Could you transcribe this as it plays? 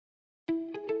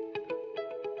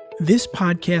This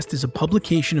podcast is a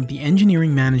publication of the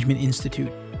Engineering Management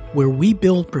Institute, where we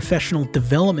build professional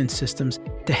development systems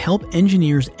to help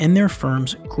engineers and their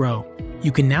firms grow.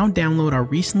 You can now download our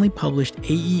recently published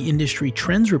AE Industry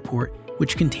Trends Report,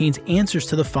 which contains answers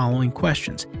to the following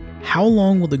questions. How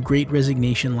long will the Great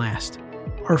Resignation last?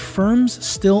 Are firms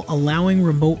still allowing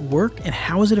remote work, and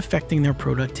how is it affecting their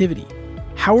productivity?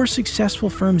 How are successful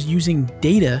firms using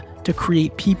data to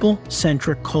create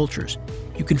people-centric cultures?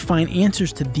 You can find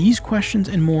answers to these questions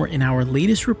and more in our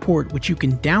latest report, which you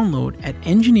can download at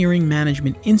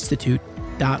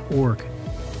engineeringmanagementinstitute.org.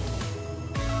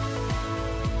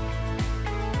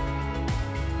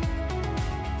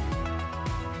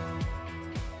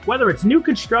 Whether it's new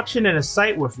construction in a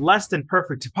site with less than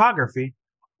perfect topography,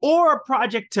 or a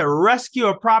project to rescue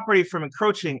a property from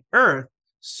encroaching earth,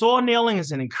 soil nailing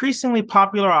is an increasingly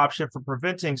popular option for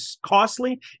preventing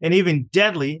costly and even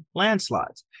deadly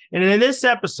landslides. And in this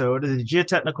episode of the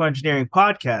Geotechnical Engineering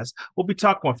Podcast, we'll be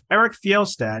talking with Eric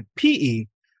Fjellstad, PE,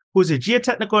 who is a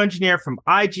geotechnical engineer from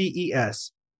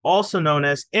IGES, also known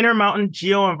as Intermountain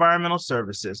Geoenvironmental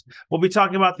Services. We'll be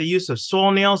talking about the use of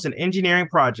soil nails in engineering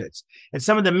projects and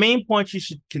some of the main points you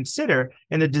should consider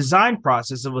in the design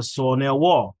process of a soil nail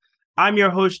wall. I'm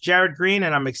your host, Jared Green,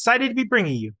 and I'm excited to be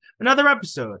bringing you another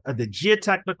episode of the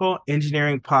Geotechnical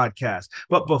Engineering Podcast.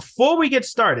 But before we get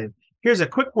started, here's a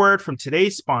quick word from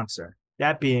today's sponsor,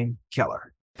 that being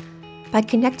Keller. By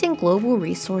connecting global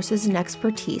resources and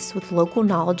expertise with local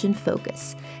knowledge and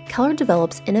focus, Keller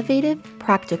develops innovative,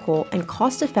 practical, and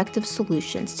cost-effective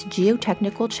solutions to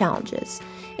geotechnical challenges,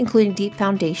 including deep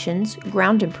foundations,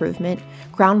 ground improvement,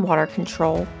 groundwater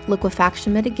control,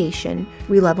 liquefaction mitigation,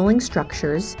 releveling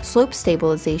structures, slope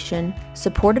stabilization,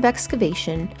 supportive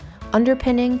excavation,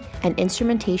 underpinning, and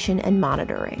instrumentation and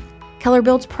monitoring. Keller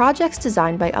builds projects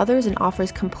designed by others and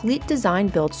offers complete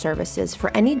design-build services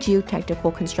for any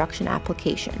geotechnical construction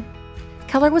application.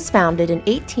 Keller was founded in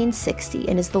 1860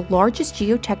 and is the largest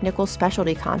geotechnical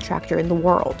specialty contractor in the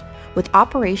world, with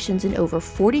operations in over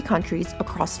 40 countries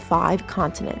across 5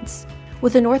 continents.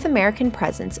 With a North American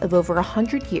presence of over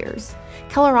 100 years,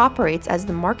 Keller operates as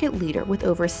the market leader with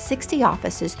over 60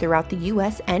 offices throughout the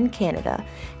U.S. and Canada,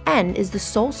 and is the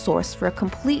sole source for a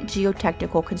complete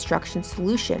geotechnical construction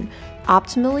solution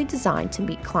optimally designed to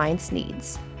meet clients'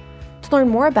 needs. To learn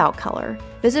more about Keller,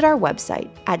 visit our website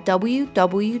at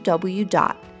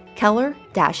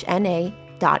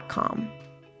www.keller-na.com.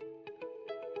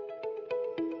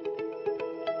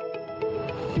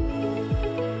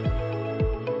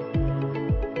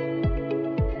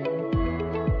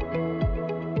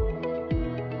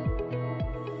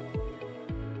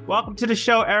 Welcome to the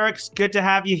show, Eric. It's good to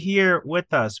have you here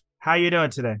with us. How are you doing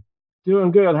today?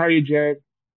 Doing good. How are you, Jared?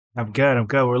 I'm good.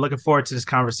 We're looking forward to this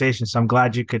conversation, so I'm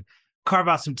glad you could carve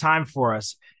out some time for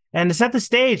us. And to set the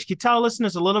stage, can you tell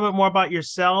listeners a little bit more about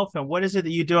yourself and what is it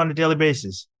that you do on a daily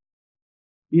basis?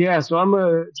 Yeah, so I'm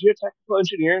a geotechnical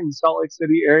engineer in the Salt Lake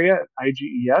City area at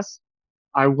IGES.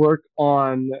 I work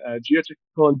on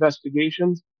geotechnical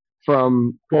investigations,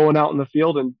 from going out in the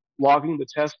field and logging the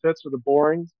test pits or the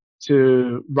borings,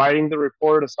 to writing the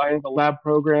report, assigning the lab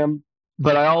program.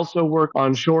 But I also work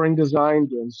on shoring design,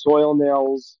 doing soil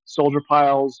nails, soldier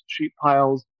piles, sheet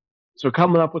piles. So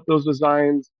coming up with those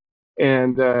designs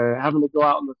and having to go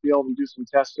out in the field and do some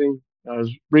testing. I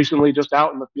was recently just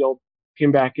out in the field,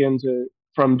 came back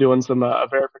from doing some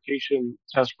verification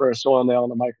test for a soil nail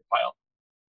and a micropile.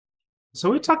 So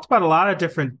we talked about a lot of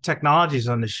different technologies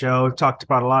on the show. We've talked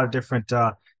about a lot of different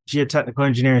geotechnical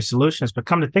engineering solutions, but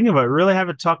come to think of it, we really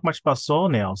haven't talked much about soil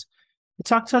nails.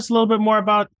 Talk to us a little bit more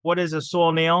about what is a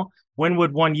soil nail, when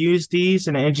would one use these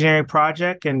in an engineering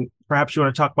project, and perhaps you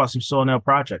want to talk about some soil nail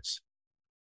projects.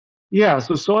 Yeah,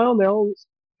 so soil nail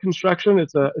construction,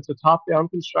 it's a top-down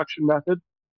construction method.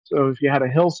 So if you had a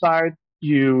hillside,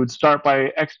 you would start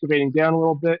by excavating down a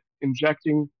little bit,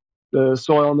 injecting the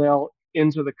soil nail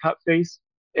into the cut face,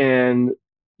 and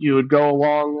you would go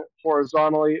along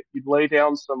horizontally. You'd lay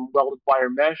down some welded wire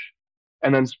mesh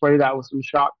and then spray that with some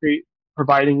shotcrete,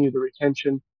 providing you the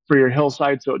retention for your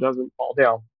hillside so it doesn't fall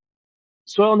down.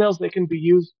 Soil nails, they can be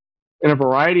used in a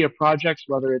variety of projects,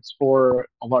 whether it's for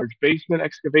a large basement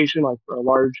excavation, like for a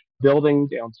large building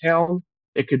downtown.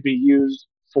 It could be used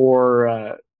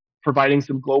for providing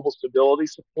some global stability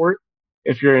support.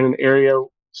 If you're in an area,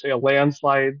 say a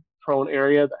landslide prone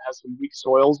area that has some weak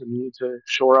soils and you need to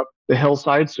shore up the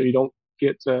hillside so you don't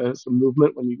get some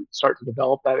movement when you start to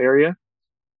develop that area.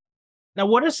 Now,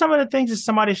 what are some of the things that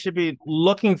somebody should be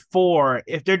looking for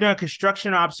if they're doing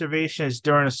construction observations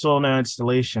during a soil nail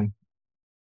installation?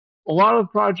 A lot of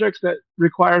projects that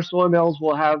require soil nails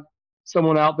will have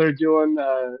someone out there doing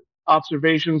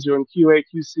observations, doing QA,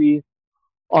 QC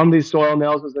on these soil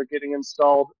nails as they're getting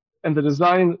installed. And the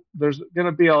design, there's going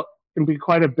to be can be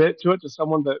quite a bit to it to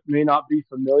someone that may not be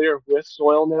familiar with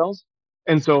soil nails.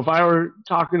 And so if I were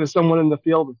talking to someone in the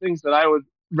field, the things that I would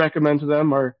recommend to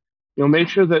them are, make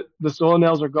sure that the soil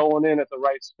nails are going in at the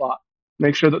right spot.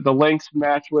 Make sure that the lengths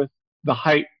match with the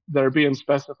height that are being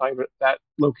specified at that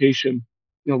location.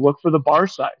 Look for the bar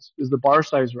size. Is the bar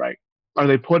size right? Are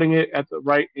they putting it at the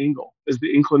right angle? Is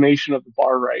the inclination of the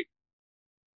bar right?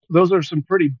 Those are some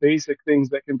pretty basic things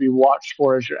that can be watched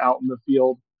for as you're out in the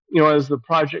field. As the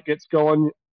project gets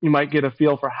going, you might get a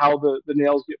feel for how the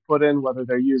nails get put in, whether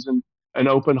they're using an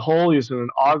open hole, using an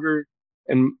auger,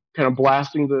 and kind of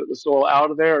blasting the soil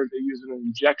out of there, or they're using an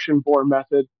injection bore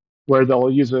method where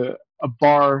they'll use a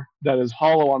bar that is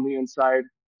hollow on the inside,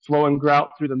 flowing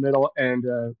grout through the middle, and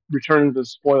returning the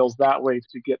spoils that way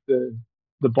to get the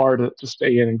bar to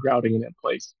stay in and grouting it in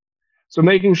place. So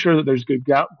making sure that there's good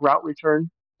grout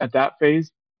return at that phase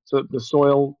so that the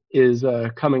soil is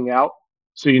coming out,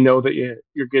 so you know that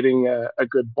you're getting a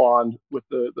good bond with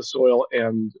the soil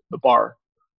and the bar.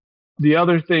 The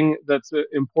other thing that's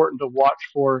important to watch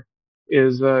for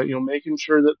is making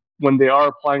sure that when they are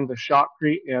applying the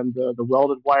shotcrete and the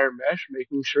welded wire mesh,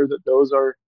 making sure that those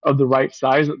are of the right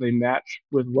size, that they match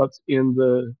with what's in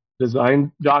the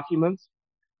design documents,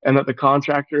 and that the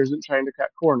contractor isn't trying to cut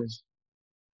corners.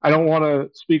 I don't want to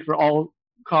speak for all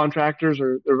contractors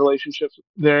or their relationships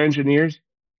with their engineers,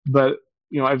 but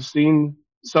I've seen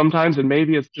sometimes, and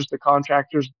maybe it's just the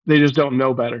contractors, they just don't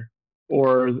know better,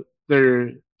 or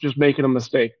they're just making a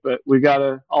mistake. But we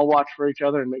gotta all watch for each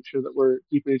other and make sure that we're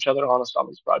keeping each other honest on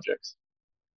these projects.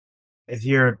 If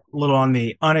you're a little on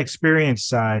the unexperienced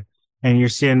side and you're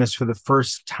seeing this for the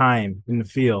first time in the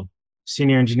field,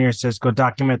 senior engineer says, go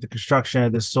document the construction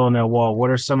of this soil nail wall. What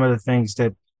are some of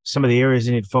the areas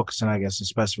you need to focus on, I guess, the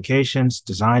specifications,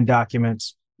 design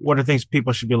documents? What are things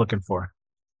people should be looking for?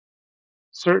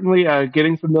 Certainly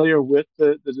getting familiar with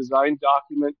the design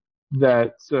document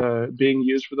that's being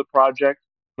used for the project.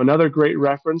 Another great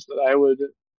reference that I would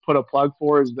put a plug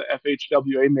for is the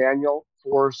FHWA manual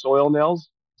for soil nails.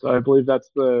 So I believe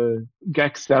that's the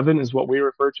GEC 7 is what we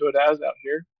refer to it as out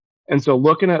here. And so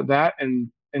looking at that and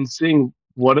seeing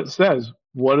what it says,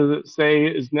 what does it say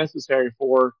is necessary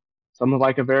for something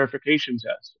like a verification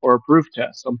test or a proof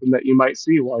test, something that you might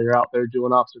see while you're out there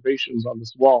doing observations on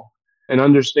this wall, and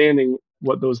understanding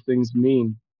what those things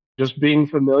mean. Just being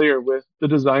familiar with the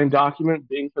design document,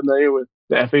 being familiar with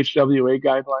the FHWA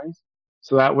guidelines,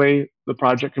 so that way the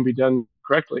project can be done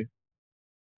correctly.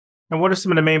 And what are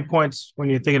some of the main points when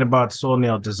you're thinking about soil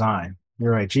nail design?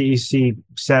 You're right, GEC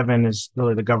 7 is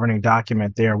really the governing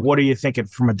document there. What are you thinking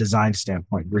from a design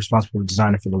standpoint? You're responsible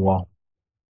designer for the wall.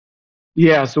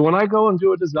 Yeah, so when I go and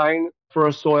do a design for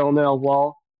a soil nail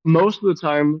wall, most of the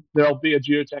time there'll be a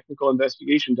geotechnical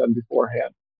investigation done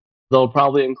beforehand. They'll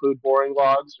probably include boring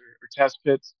logs or test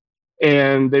pits,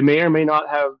 and they may or may not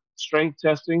have strength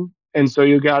testing. And so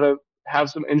you got to have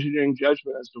some engineering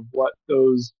judgment as to what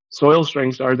those soil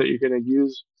strengths are that you're going to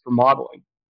use for modeling.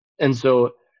 And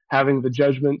so having the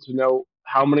judgment to know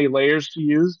how many layers to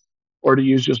use or to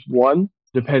use just one,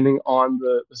 depending on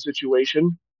the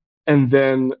situation. And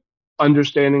then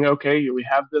understanding, okay, we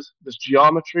have this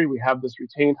geometry, we have this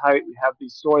retained height, we have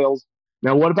these soils.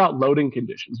 Now, what about loading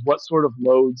conditions? What sort of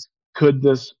loads could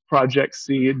this project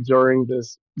see during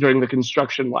the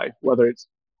construction life? Whether it's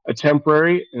a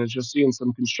temporary and it's just seeing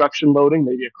some construction loading,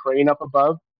 maybe a crane up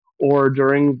above, or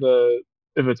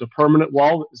if it's a permanent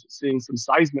wall, is it seeing some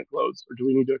seismic loads, or do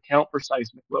we need to account for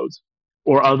seismic loads,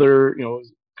 or other,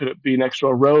 could it be next to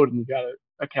a road and you got to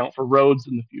account for roads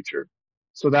in the future?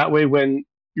 So that way, when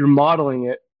you're modeling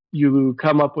it, you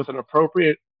come up with an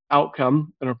appropriate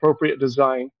outcome, an appropriate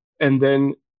design, and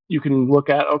then you can look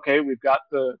at, okay, we've got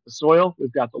the soil,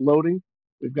 we've got the loading,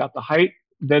 we've got the height.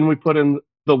 Then we put in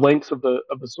the lengths of the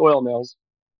soil nails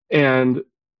and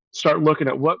start looking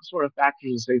at what sort of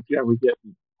factors of safety are we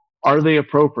getting. Are they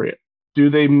appropriate? Do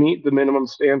they meet the minimum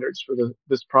standards for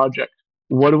this project?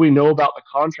 What do we know about the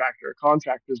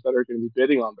contractors that are going to be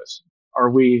bidding on this? Are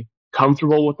we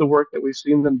comfortable with the work that we've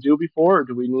seen them do before, or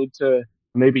do we need to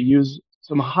maybe use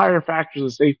some higher factors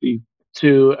of safety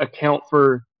to account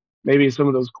for maybe some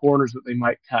of those corners that they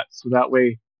might cut? So that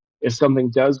way, if something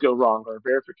does go wrong or a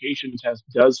verification test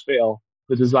does fail,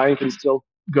 the design can still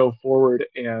go forward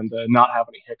and not have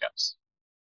any hiccups.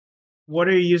 What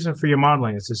are you using for your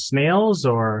modeling? Is it snails,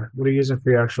 or what are you using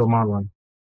for your actual modeling?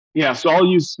 Yeah, so I'll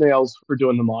use snails for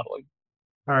doing the modeling.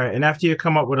 All right. And after you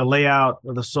come up with a layout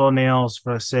of the soil nails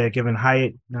for, say, a given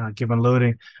height, given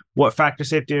loading, what factor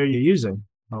safety are you using?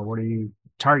 Or what are you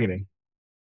targeting?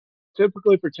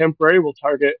 Typically for temporary, we'll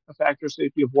target a factor of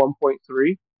safety of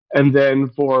 1.3, and then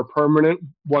for permanent,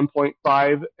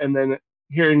 1.5. And then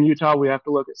here in Utah, we have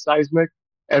to look at seismic.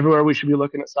 Everywhere we should be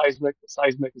looking at seismic. The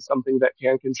seismic is something that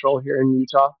can control here in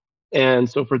Utah. And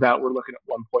so for that, we're looking at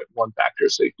 1.1 factor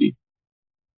of safety.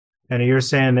 And you're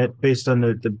saying that based on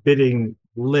the bidding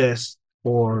list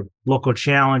for local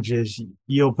challenges,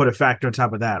 you'll put a factor on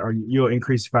top of that, or you'll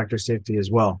increase the factor of safety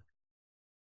as well?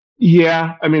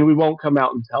 Yeah, I mean, we won't come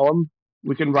out and tell them.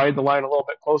 We can ride the line a little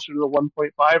bit closer to the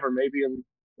 1.5, or maybe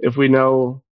if we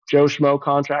know Joe Schmo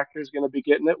contractor is going to be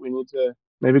getting it, we need to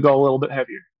maybe go a little bit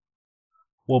heavier.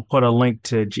 We'll put a link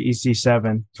to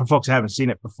GEC7 for folks who haven't seen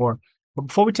it before. But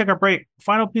before we take our break,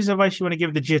 final piece of advice you want to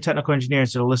give the geotechnical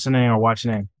engineers that are listening or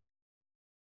watching in?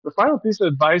 The final piece of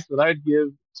advice that I'd give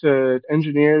to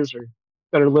engineers or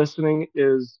that are listening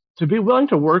is to be willing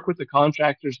to work with the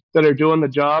contractors that are doing the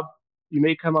job. You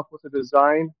may come up with a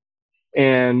design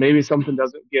and maybe something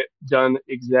doesn't get done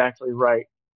exactly right.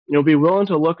 Be willing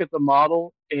to look at the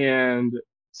model and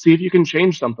see if you can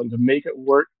change something to make it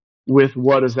work with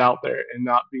what is out there and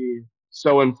not be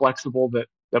so inflexible that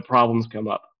problems come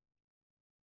up.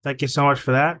 Thank you so much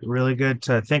for that. Really good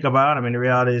to think about. I mean, the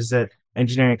reality is that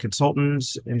engineering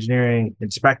consultants, engineering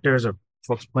inspectors are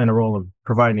folks playing a role of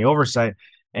providing the oversight,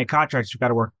 and contractors, we've got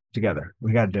to work together.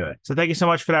 We got to do it. So thank you so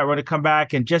much for that. We're going to come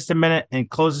back in just a minute and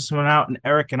close this one out. And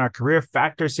Eric, in our career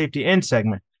factor safety in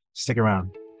segment, stick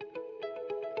around.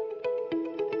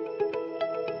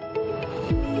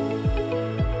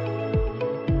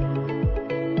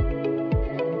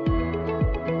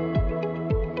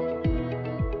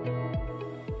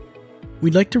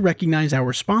 We'd like to recognize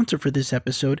our sponsor for this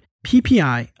episode,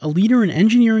 PPI, a leader in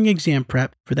engineering exam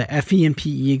prep for the FE and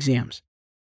PE exams.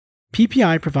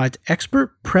 PPI provides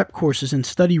expert prep courses and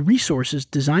study resources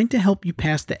designed to help you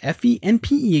pass the FE and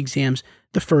PE exams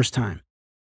the first time.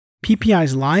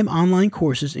 PPI's live online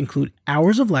courses include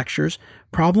hours of lectures,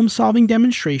 problem-solving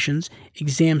demonstrations,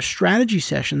 exam strategy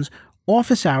sessions,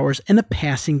 office hours, and a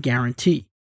passing guarantee.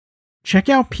 Check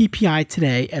out PPI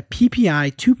today at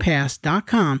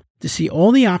ppi2pass.com to see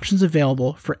all the options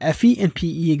available for FE and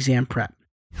PE exam prep.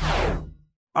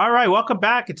 All right, welcome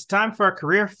back. It's time for our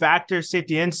career factor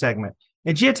safety in segment.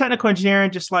 In geotechnical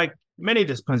engineering, just like many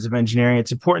disciplines of engineering,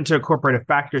 it's important to incorporate a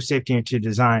factor safety into your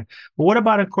design. But what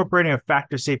about incorporating a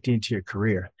factor safety into your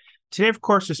career? Today, of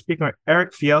course, we're speaking with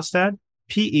Eric Fjellstad,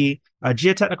 PE, a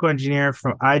geotechnical engineer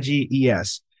from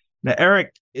IGES. Now,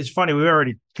 Eric, it's funny, we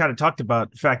already kind of talked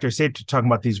about factor safety, talking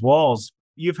about these walls.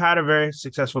 You've had a very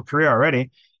successful career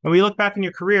already. And when you look back in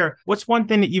your career, what's one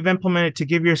thing that you've implemented to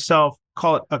give yourself,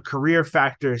 call it a career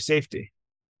factor of safety?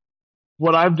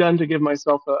 What I've done to give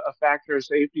myself a factor of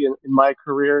safety in my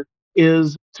career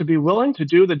is to be willing to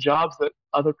do the jobs that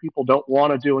other people don't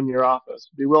want to do in your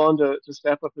office. Be willing to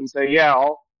step up and say, yeah,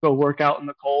 I'll go work out in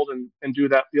the cold and do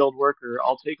that field work, or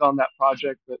I'll take on that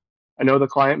project that I know the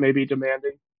client may be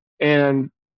demanding, and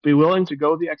be willing to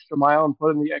go the extra mile and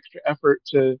put in the extra effort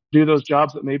to do those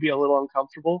jobs that may be a little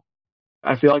uncomfortable.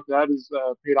 I feel like that has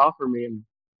paid off for me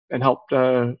and helped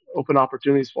open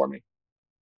opportunities for me.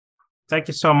 Thank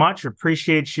you so much.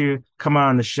 Appreciate you coming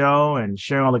on the show and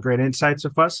sharing all the great insights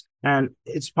with us. And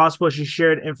it's possible you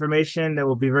shared information that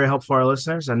will be very helpful for our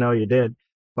listeners. I know you did.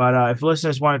 But if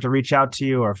listeners wanted to reach out to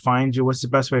you or find you, what's the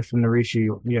best way for them to reach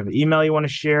you? You have an email you want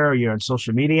to share, or you're on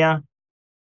social media?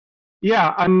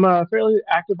 Yeah, I'm fairly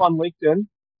active on LinkedIn.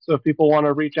 So if people want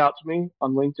to reach out to me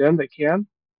on LinkedIn, they can.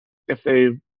 If they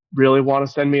really want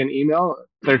to send me an email,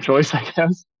 their choice, I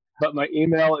guess. But my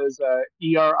email is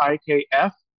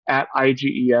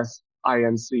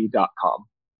erikf@igesinc.com.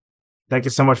 Thank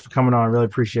you so much for coming on. I really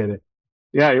appreciate it.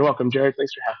 Yeah, you're welcome, Jared.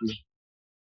 Thanks for having me.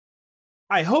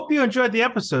 I hope you enjoyed the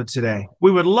episode today.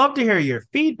 We would love to hear your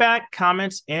feedback,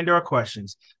 comments, and/or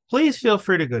questions. Please feel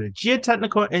free to go to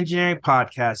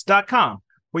geotechnicalengineeringpodcast.com,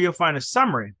 where you'll find a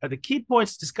summary of the key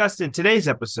points discussed in today's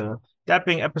episode, that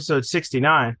being episode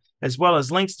 69, as well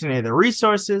as links to any of the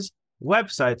resources,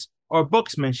 websites, or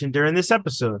books mentioned during this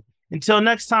episode. Until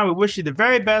next time, we wish you the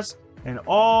very best in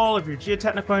all of your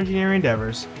geotechnical engineering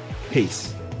endeavors.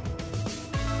 Peace.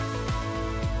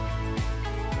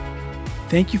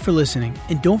 Thank you for listening,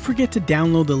 and don't forget to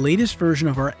download the latest version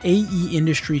of our AE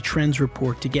Industry Trends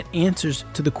Report to get answers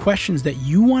to the questions that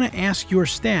you want to ask your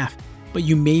staff, but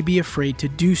you may be afraid to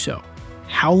do so.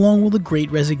 How long will the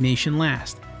Great Resignation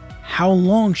last? How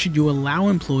long should you allow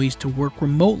employees to work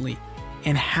remotely?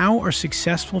 And how are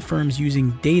successful firms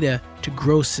using data to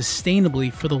grow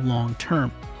sustainably for the long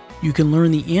term? You can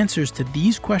learn the answers to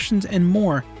these questions and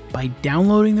more by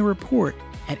downloading the report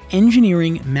at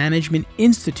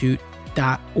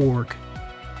engineeringmanagementinstitute.org.